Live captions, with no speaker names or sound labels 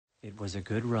It was a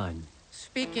good run.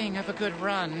 Speaking of a good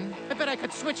run, I bet I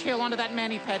could switch heel onto that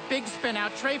mani-ped, big spin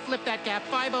out, tray flip that gap,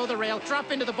 5-0 the rail,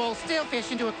 drop into the bowl, stale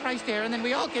fish into a Christ air, and then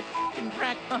we all get f***ing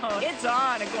cracked. Oh, it's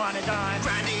on, Iguanodon.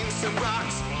 Grinding some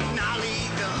rocks, nollie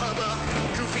the hubba,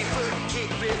 goofy foot kick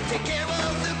flip, take care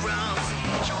of the grounds.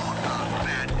 You're a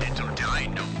bad little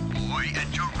dino boy, and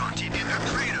you're rotting in the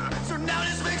crater. So now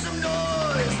let's make some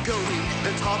noise. Going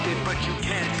the top it, but you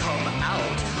can't come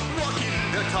out. Walking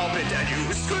the top it, and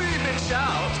you scream and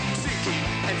shout. Sinking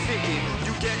and thinking,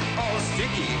 you get all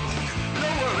sticky.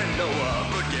 Lower and lower,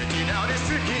 but getting out is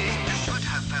tricky. You should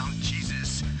have found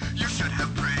Jesus. You should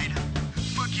have prayed.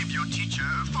 Forgive your teacher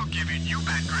for giving you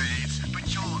bad grades.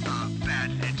 But you're a bad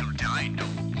little dino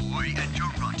boy, and you're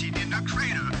rotting in a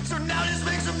crater. So now let's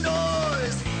make some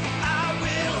noise. I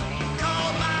will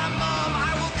call my mom.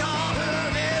 I will call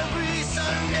her every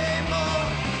Sunday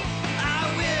morning. I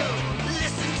will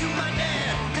listen to my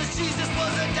dad, 'cause Jesus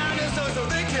was a dinosaur, so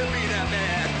they can't be that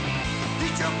bad.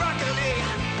 Eat your broccoli,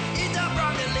 eat the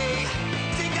broccoli.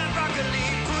 Take that broccoli,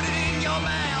 put it in your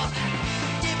mouth.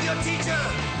 Give your teacher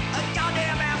a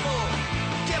goddamn apple.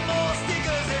 Get more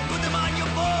stickers and put them on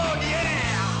your board,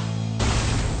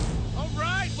 yeah. All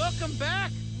right, welcome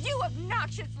back. You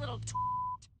obnoxious little